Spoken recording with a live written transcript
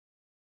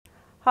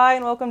Hi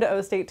and welcome to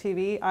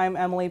OStateTV. I'm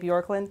Emily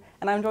Bjorklund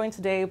and I'm joined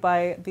today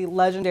by the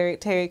legendary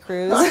Terry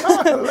Crews.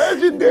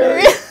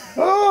 Legendary!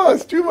 Oh,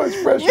 it's too much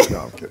pressure. No,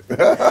 I'm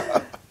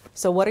kidding.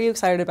 So what are you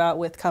excited about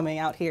with coming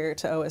out here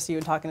to OSU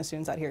and talking to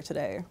students out here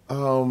today?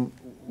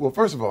 Well,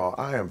 first of all,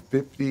 I am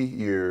 50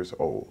 years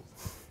old.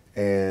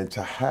 And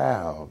to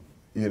have,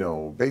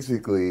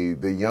 basically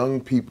the young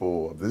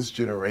people of this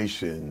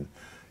generation,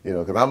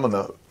 because I'm in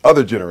the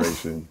other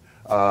generation,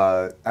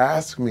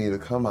 ask me to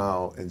come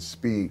out and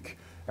speak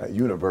at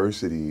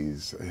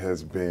universities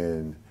has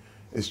been,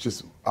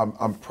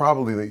 I'm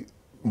probably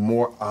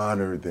more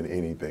honored than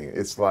anything.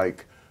 It's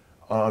like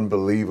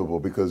unbelievable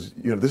because,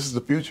 this is the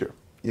future.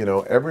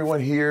 Everyone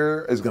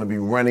here is going to be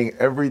running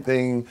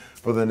everything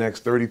for the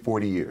next 30,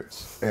 40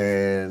 years.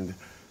 And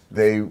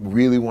they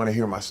really want to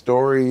hear my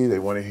story. They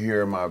want to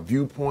hear my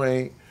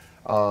viewpoint.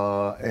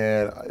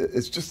 And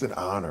it's just an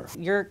honor.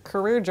 Your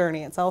career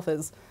journey itself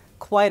is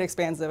quite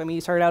expansive. I mean,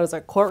 you started out as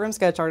a courtroom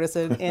sketch artist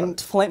in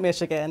Flint,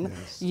 Michigan.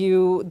 Yes.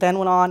 You then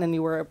went on and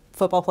you were a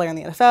football player in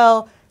the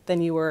NFL,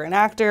 then you were an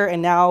actor,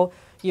 and now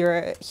you're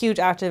a huge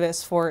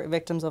activist for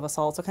victims of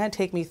assault. So kind of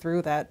take me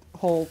through that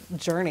whole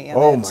journey.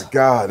 Oh my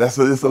God, it's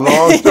a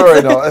long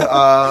story.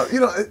 No,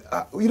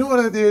 you know what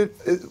I did?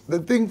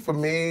 The thing for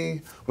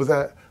me was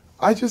that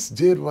I just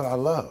did what I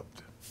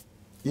loved,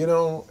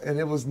 and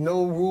there was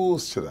no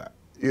rules to that.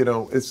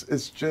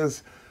 It's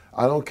just,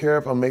 I don't care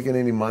if I'm making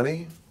any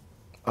money.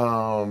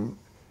 And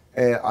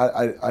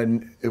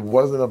it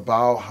wasn't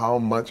about how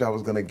much I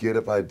was going to get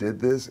if I did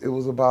this. It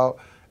was about,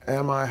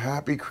 am I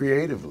happy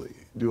creatively?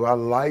 Do I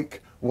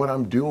like what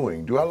I'm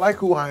doing? Do I like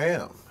who I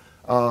am?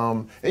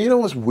 And you know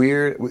what's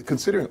weird?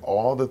 Considering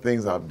all the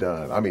things I've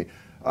done, I mean,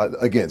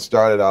 again,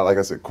 started out, like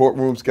I said,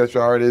 courtroom sketch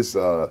artist,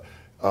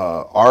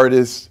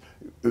 artist.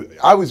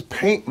 I would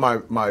paint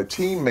my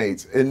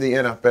teammates in the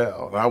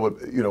NFL. And I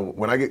would,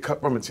 when I get cut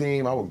from a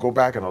team, I would go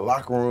back in the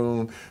locker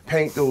room,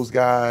 paint those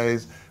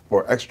guys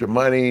for extra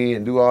money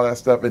and do all that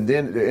stuff. And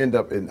then they end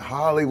up in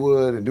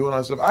Hollywood and doing all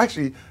that stuff. I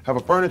actually have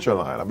a furniture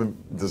line. I've been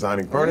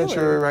designing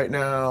furniture right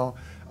now.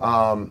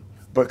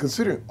 But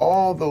considering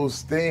all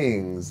those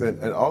things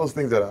and all those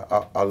things that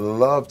I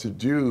love to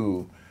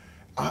do,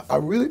 I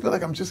really feel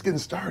like I'm just getting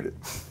started.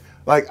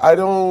 Like I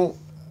don't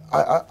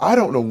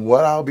know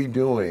what I'll be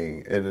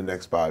doing in the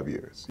next 5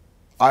 years.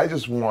 I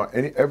just want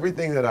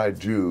everything that I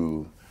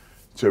do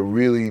to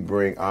really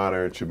bring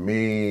honor to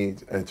me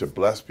and to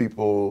bless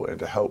people and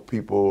to help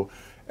people.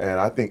 And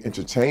I think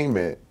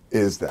entertainment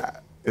is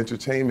that.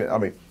 Entertainment, I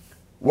mean,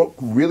 what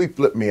really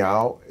flipped me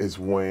out is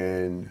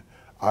when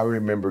I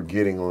remember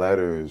getting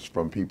letters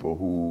from people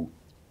who,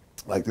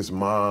 like this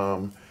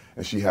mom,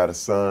 and she had a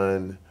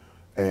son,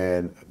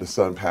 and the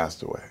son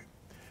passed away.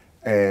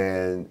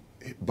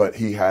 But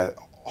he had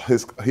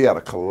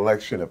a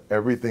collection of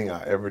everything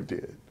I ever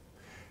did.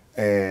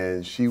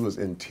 And she was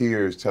in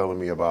tears telling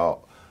me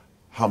about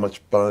how much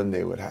fun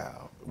they would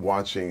have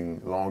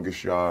watching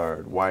Longest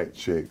Yard, White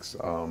Chicks,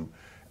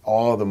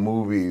 all the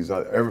movies,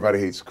 Everybody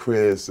Hates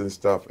Chris and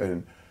stuff.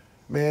 And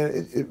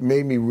man, it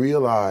made me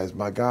realize,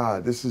 my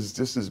God, this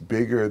is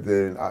bigger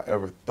than I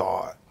ever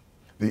thought.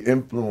 The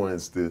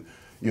influence, the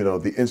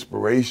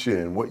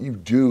inspiration, what you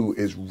do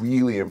is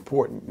really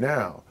important.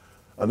 Now,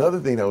 another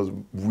thing that was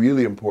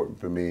really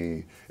important for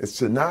me is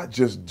to not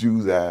just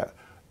do that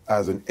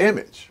as an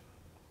image,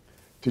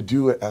 to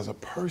do it as a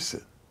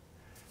person.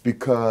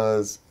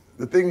 Because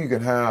the thing you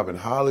can have in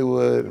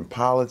Hollywood and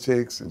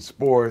politics and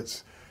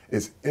sports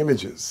is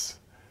images,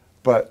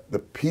 but the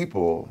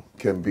people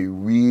can be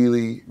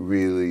really,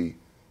 really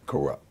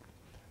corrupt.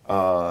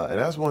 And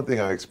that's one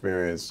thing I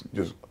experienced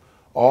just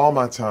all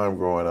my time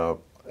growing up.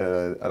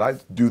 And I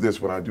do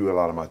this when I do a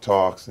lot of my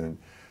talks, and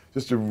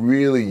just to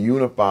really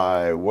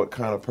unify what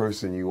kind of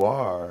person you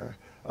are.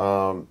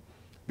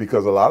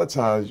 Because a lot of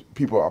times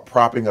people are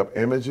propping up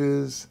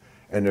images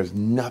and there's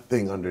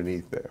nothing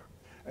underneath there.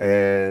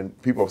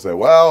 And people say,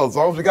 well, as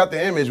long as we got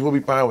the image, we'll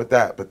be fine with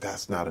that. But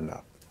that's not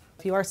enough.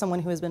 If you are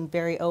someone who has been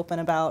very open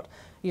about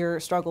your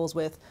struggles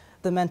with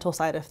the mental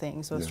side of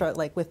things, so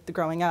like with the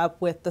growing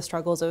up, with the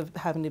struggles of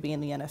having to be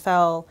in the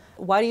NFL,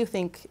 why do you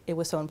think it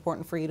was so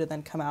important for you to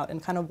then come out,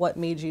 and kind of what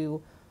made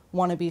you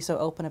want to be so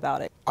open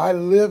about it? I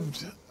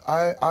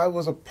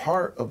was a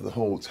part of the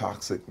whole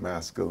toxic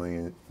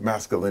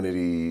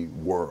masculinity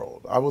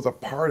world. I was a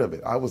part of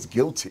it. I was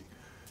guilty,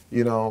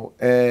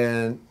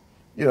 and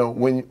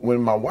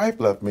when my wife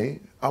left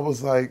me, I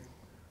was like,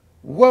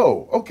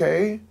 whoa,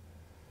 okay,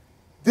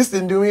 this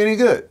didn't do me any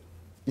good.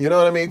 You know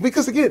what I mean?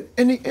 Because again,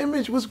 and the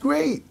image was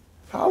great.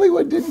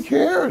 Hollywood didn't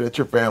care that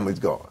your family's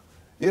gone.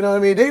 You know what I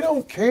mean? They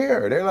don't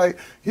care. They're like,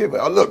 here,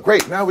 oh, look,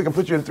 great, now we can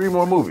put you in 3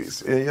 more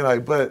movies. And you're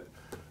like, but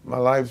my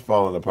life's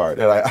falling apart.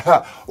 They're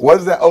like, what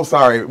is that? Oh,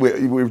 sorry,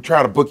 we're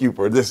trying to book you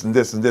for this and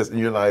this and this. And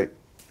you're like,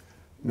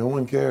 no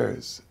one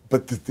cares.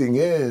 But the thing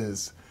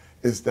is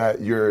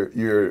that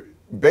you're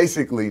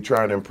basically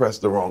trying to impress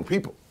the wrong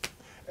people.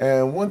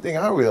 And one thing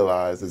I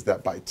realized is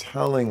that by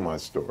telling my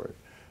story,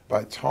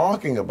 by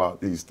talking about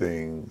these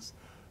things,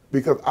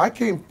 because I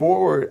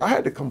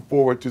had to come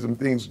forward to some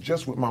things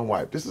just with my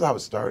wife. This is how it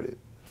started.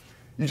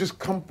 You just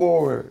come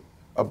forward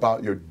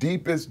about your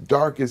deepest,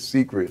 darkest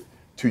secret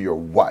to your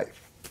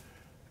wife.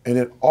 And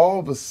then all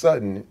of a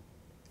sudden,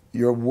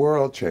 your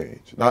world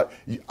changed. Now,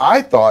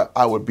 I thought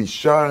I would be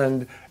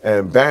shunned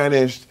and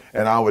banished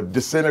and I would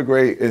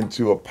disintegrate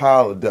into a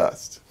pile of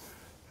dust.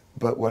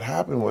 But what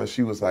happened was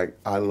she was like,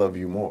 I love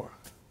you more.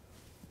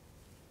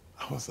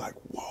 I was like,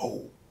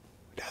 whoa,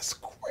 that's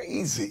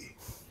crazy.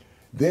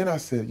 Then I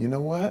said, you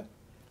know what?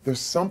 There's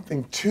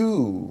something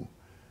to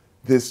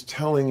this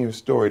telling your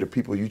story to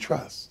people you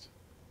trust.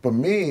 For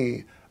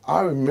me,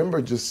 I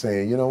remember just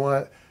saying, you know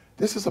what?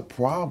 This is a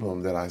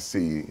problem that I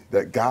see,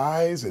 that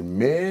guys and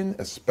men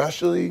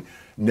especially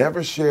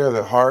never share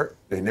their heart.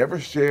 They never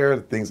share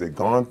the things they've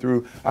gone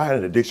through. I had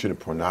an addiction to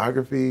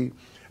pornography,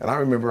 and I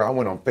remember I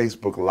went on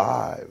Facebook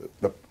Live.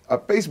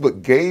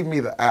 Facebook gave me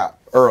the app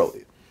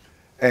early,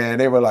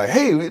 and they were like,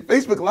 hey,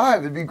 Facebook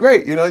Live, it'd be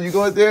great. You know, you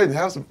go out there and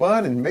have some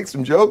fun and make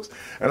some jokes.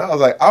 And I was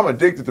like, I'm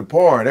addicted to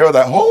porn. They were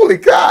like, holy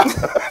cow.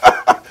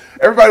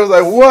 Everybody was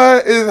like,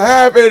 what is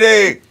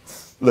happening?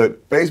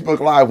 Look, Facebook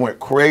Live went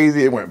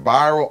crazy. It went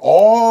viral.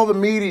 All the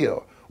media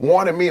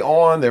wanted me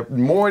on their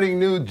morning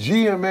news,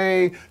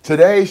 GMA,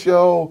 Today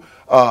Show,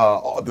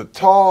 The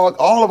Talk.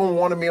 All of them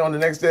wanted me on the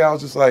next day. I was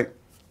just like,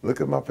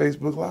 look at my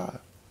Facebook Live.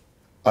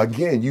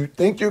 Again, you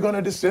think you're going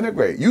to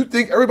disintegrate. You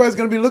think everybody's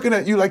going to be looking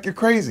at you like you're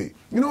crazy.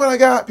 You know what I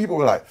got? People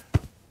were like,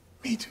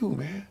 me too,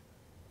 man.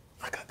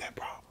 I got that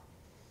problem.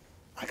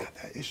 I got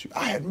that issue.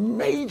 I had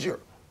major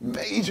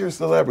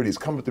celebrities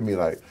come up to me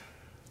like,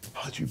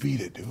 how'd you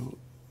beat it, dude?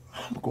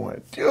 I'm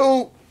going,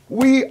 dude,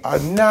 we are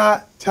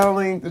not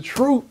telling the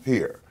truth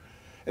here.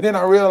 And then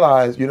I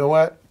realized, you know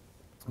what?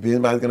 If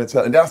anybody's going to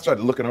tell, and then I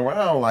started looking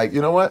around like,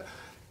 you know what?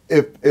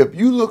 If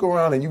you look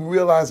around and you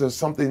realize there's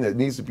something that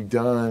needs to be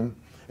done,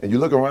 and you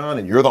look around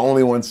and you're the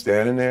only one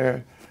standing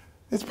there,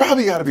 it's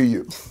probably got to be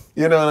you.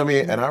 You know what I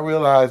mean? And I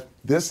realized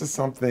this is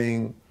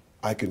something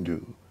I can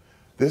do.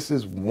 This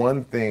is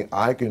one thing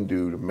I can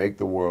do to make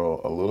the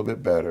world a little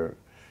bit better,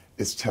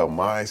 is tell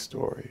my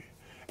story.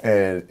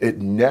 And it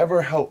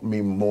never helped me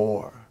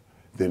more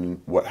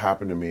than what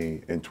happened to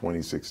me in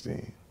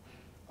 2016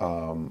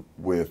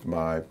 with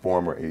my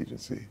former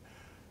agency.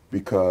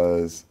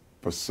 Because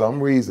for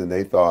some reason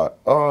they thought,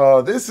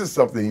 oh, this is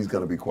something he's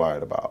going to be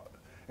quiet about.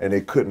 And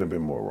they couldn't have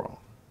been more wrong.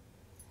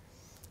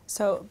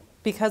 So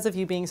because of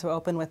you being so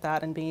open with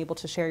that and being able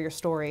to share your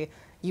story,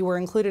 you were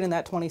included in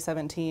that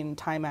 2017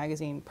 Time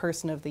Magazine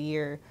Person of the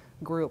Year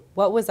group.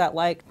 What was that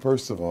like?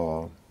 First of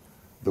all,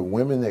 the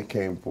women that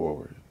came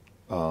forward,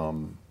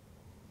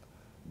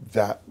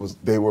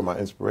 they were my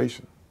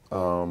inspiration.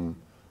 When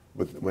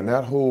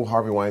that whole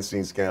Harvey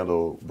Weinstein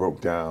scandal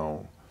broke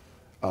down,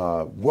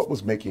 what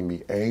was making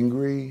me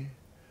angry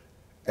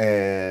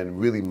and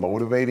really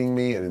motivating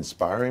me and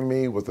inspiring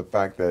me was the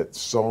fact that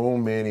so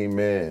many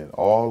men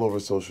all over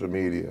social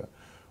media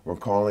were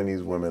calling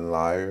these women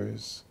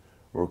liars,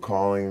 were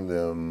calling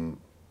them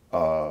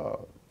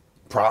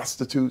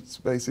prostitutes,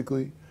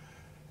 basically.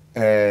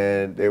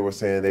 And they were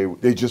saying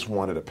they just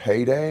wanted a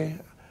payday.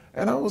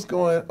 And I was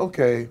going,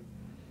 okay,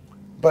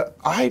 but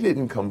I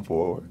didn't come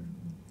forward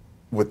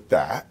with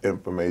that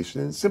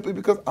information simply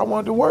because I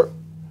wanted to work,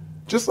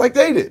 just like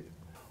they did.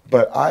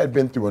 But I had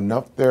been through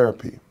enough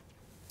therapy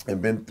and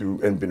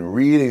been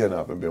reading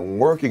enough and been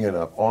working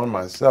enough on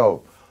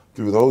myself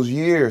through those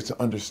years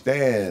to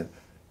understand,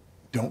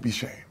 don't be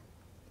shamed.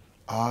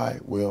 I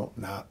will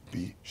not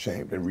be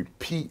shamed. And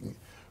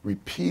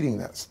repeating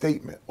that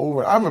statement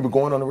over. I remember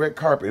going on the red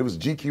carpet. It was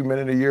GQ Men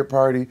of the Year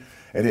party,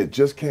 and it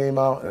just came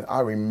out, and I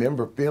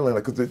remember feeling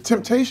like, because the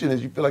temptation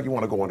is you feel like you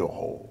want to go into a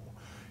hole.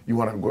 You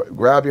want to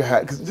grab your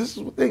hat, because this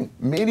is the thing.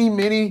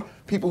 Many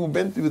people who've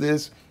been through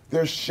this,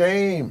 they're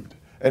shamed,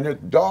 and they're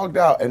dogged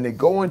out, and they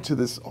go into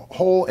this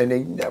hole, and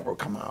they never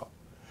come out.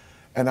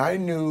 And I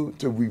knew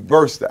to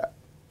reverse that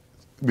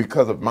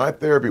because of my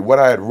therapy, what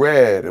I had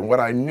read, and what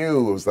I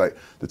knew. It was like,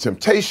 the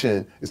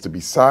temptation is to be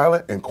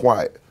silent and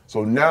quiet.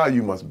 So now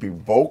you must be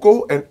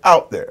vocal and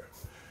out there.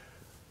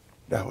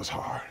 That was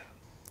hard.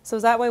 So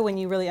is that why when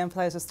you really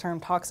emphasize this term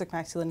toxic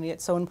masculinity,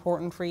 it's so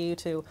important for you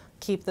to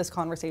keep this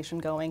conversation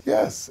going?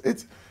 Yes,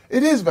 it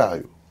is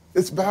valuable.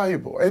 It's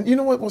valuable. And you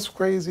know what was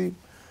crazy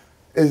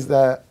is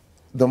that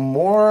the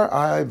more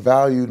I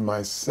valued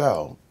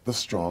myself, the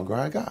stronger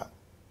I got.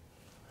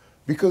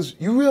 Because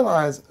you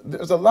realize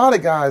there's a lot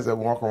of guys that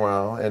walk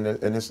around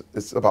and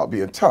it's about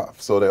being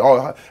tough. So they,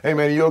 oh, hey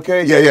man, are you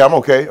okay? Yeah, I'm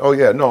okay. Oh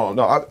yeah, no,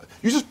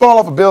 you just fall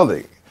off a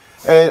building.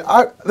 And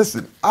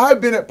listen,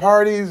 I've been at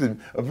parties and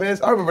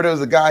events. I remember there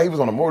was a guy, he was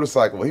on a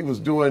motorcycle. He was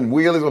doing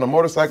wheelies on a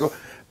motorcycle.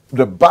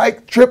 The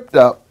bike tripped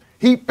up.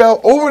 He fell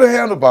over the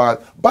handlebars.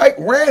 Bike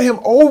ran him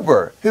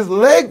over. His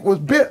leg was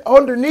bent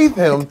underneath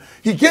him.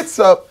 He gets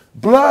up,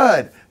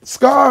 blood,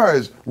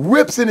 scars,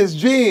 rips in his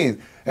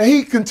jeans. And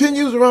he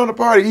continues around the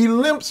party. He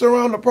limps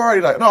around the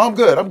party like, no, I'm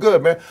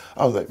good, man.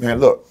 I was like, man,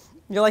 look.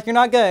 You're like, you're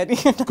not good.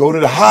 Go to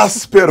the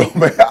hospital,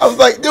 man. I was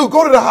like, dude,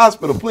 go to the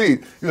hospital, please.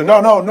 He's like,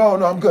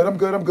 no, I'm good.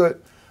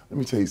 Let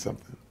me tell you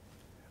something.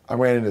 I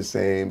ran into the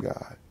same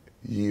guy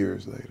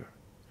years later.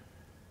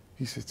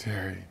 He said,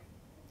 Terry,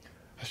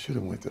 I should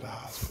have went to the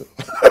hospital.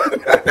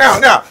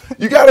 Now,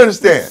 you got to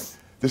understand,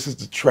 this is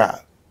the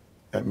trap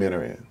that men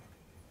are in.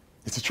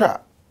 It's a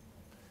trap.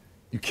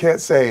 You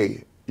can't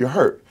say you're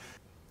hurt.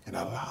 You're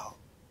not allowed.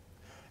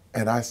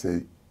 And I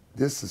said,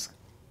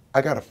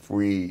 I got to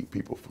free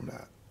people from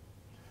that.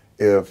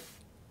 If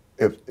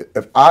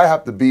I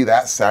have to be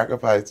that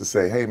sacrifice to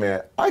say, hey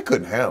man, I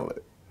couldn't handle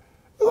it.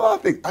 There's a lot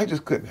of things I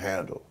just couldn't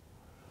handle.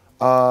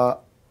 I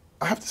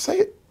have to say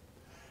it.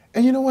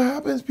 And you know what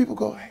happens? People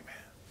go, hey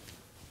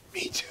man,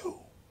 me too.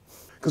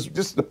 Because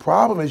just the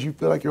problem is you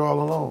feel like you're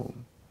all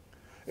alone.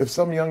 If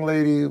some young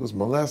lady was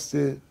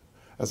molested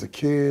as a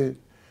kid,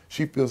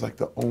 she feels like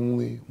the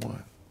only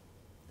one.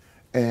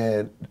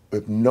 And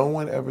if no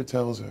one ever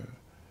tells her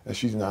that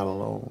she's not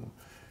alone,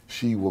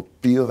 she will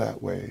feel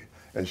that way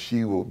and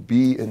she will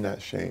be in that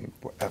shame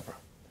forever.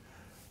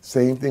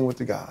 Same thing with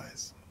the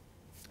guys.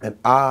 And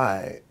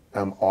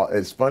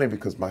it's funny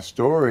because my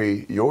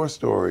story, your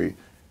story,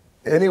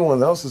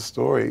 anyone else's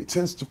story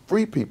tends to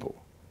free people.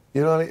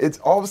 You know what I mean? It's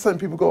all of a sudden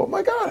people go, oh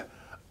my God,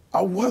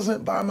 I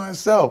wasn't by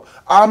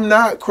myself. I'm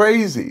not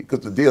crazy. Because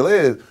the deal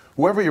is,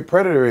 whoever your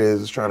predator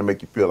is trying to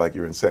make you feel like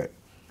you're insane.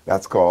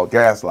 That's called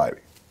gaslighting.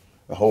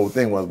 The whole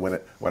thing was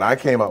when I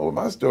came out with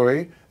my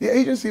story, the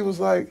agency was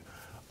like,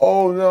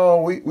 oh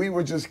no, we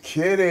were just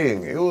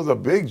kidding. It was a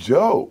big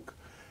joke.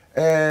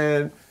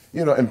 And,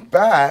 you know, in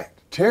fact,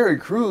 Terry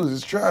Crews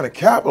is trying to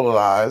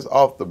capitalize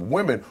off the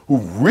women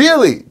who've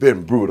really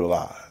been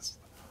brutalized.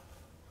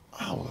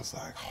 I was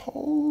like,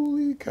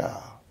 holy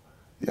cow,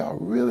 y'all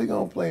really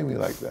gonna play me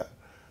like that?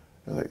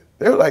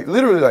 They were like,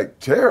 literally like,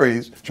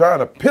 Terry's trying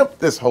to pimp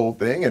this whole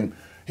thing and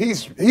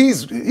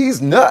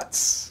he's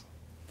nuts.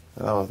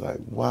 And I was like,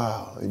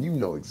 wow, and you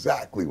know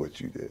exactly what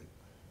you did.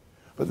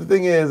 But the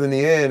thing is, in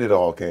the end, it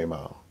all came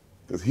out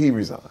because he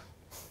resigned.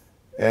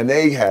 And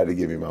they had to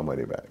give me my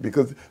money back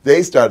because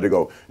they started to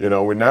go, you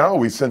know, now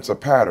we sense a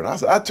pattern. I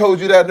said, I told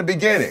you that in the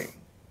beginning.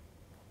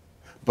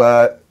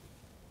 But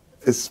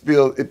it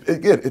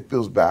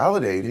feels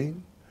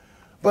validating.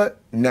 But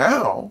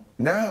now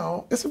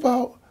it's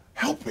about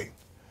helping.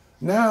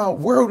 Now,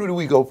 where do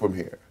we go from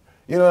here?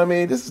 You know what I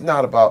mean? This is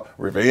not about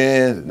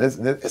revenge and this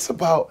and this. It's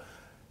about,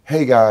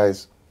 hey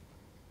guys,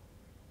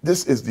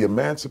 this is the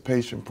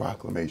Emancipation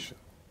Proclamation.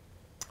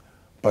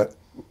 But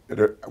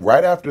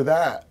right after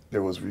that,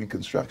 there was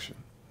Reconstruction,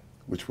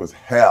 which was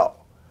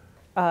hell.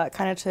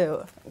 Kind of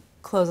to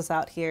close us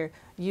out here,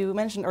 you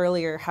mentioned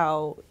earlier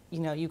how, you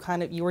know, you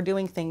were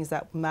doing things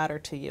that matter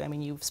to you. I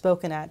mean, you've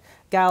spoken at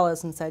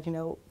galas and said, you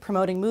know,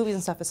 promoting movies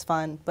and stuff is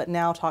fun, but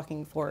now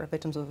talking for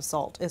victims of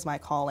assault is my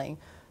calling.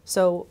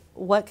 So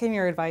what can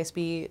your advice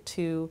be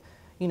to,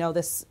 you know,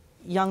 this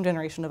young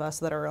generation of us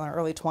that are in our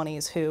early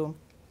 20s who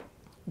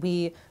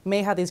we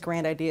may have these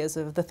grand ideas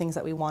of the things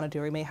that we want to do,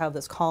 or we may have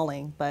this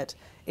calling, but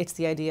it's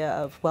the idea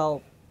of,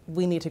 well,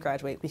 we need to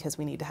graduate because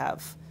we need to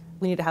have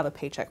a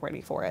paycheck ready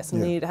for us.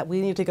 And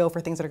we need to go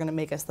for things that are going to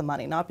make us the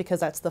money, not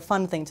because that's the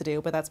fun thing to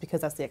do, but that's because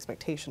that's the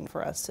expectation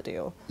for us to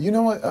do. You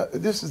know what?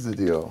 This is the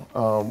deal.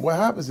 What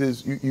happens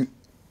is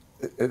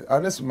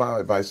and this is my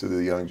advice to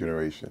the young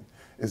generation,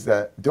 is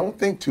that don't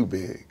think too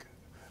big.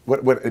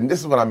 And this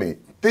is what I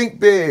mean. Think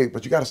big,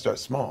 but you got to start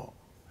small.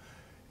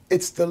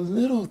 It's the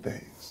little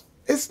things.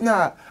 It's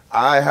not,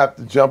 I have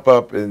to jump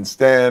up and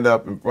stand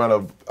up in front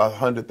of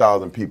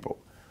 100,000 people.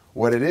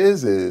 What it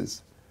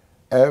is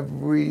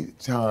every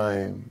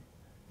time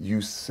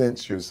you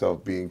sense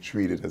yourself being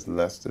treated as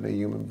less than a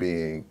human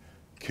being,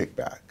 kick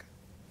back.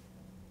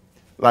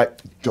 Like,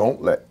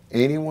 don't let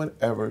anyone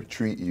ever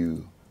treat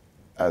you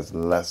as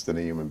less than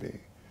a human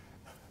being.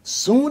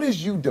 Soon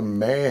as you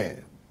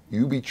demand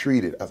you be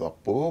treated as a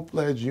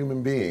full-fledged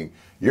human being,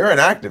 you're an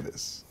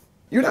activist.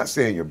 You're not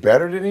saying you're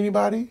better than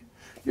anybody.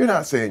 You're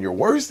not saying you're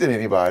worse than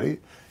anybody.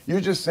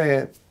 You're just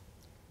saying,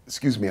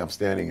 excuse me, I'm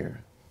standing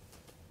here.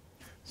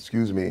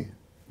 Excuse me,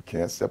 you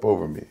can't step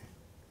over me.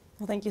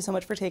 Well, thank you so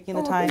much for taking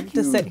the time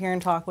to sit here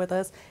and talk with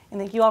us. And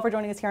thank you all for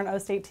joining us here on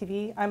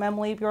OStateTV. I'm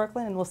Emily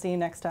Bjorklund, and we'll see you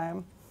next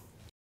time.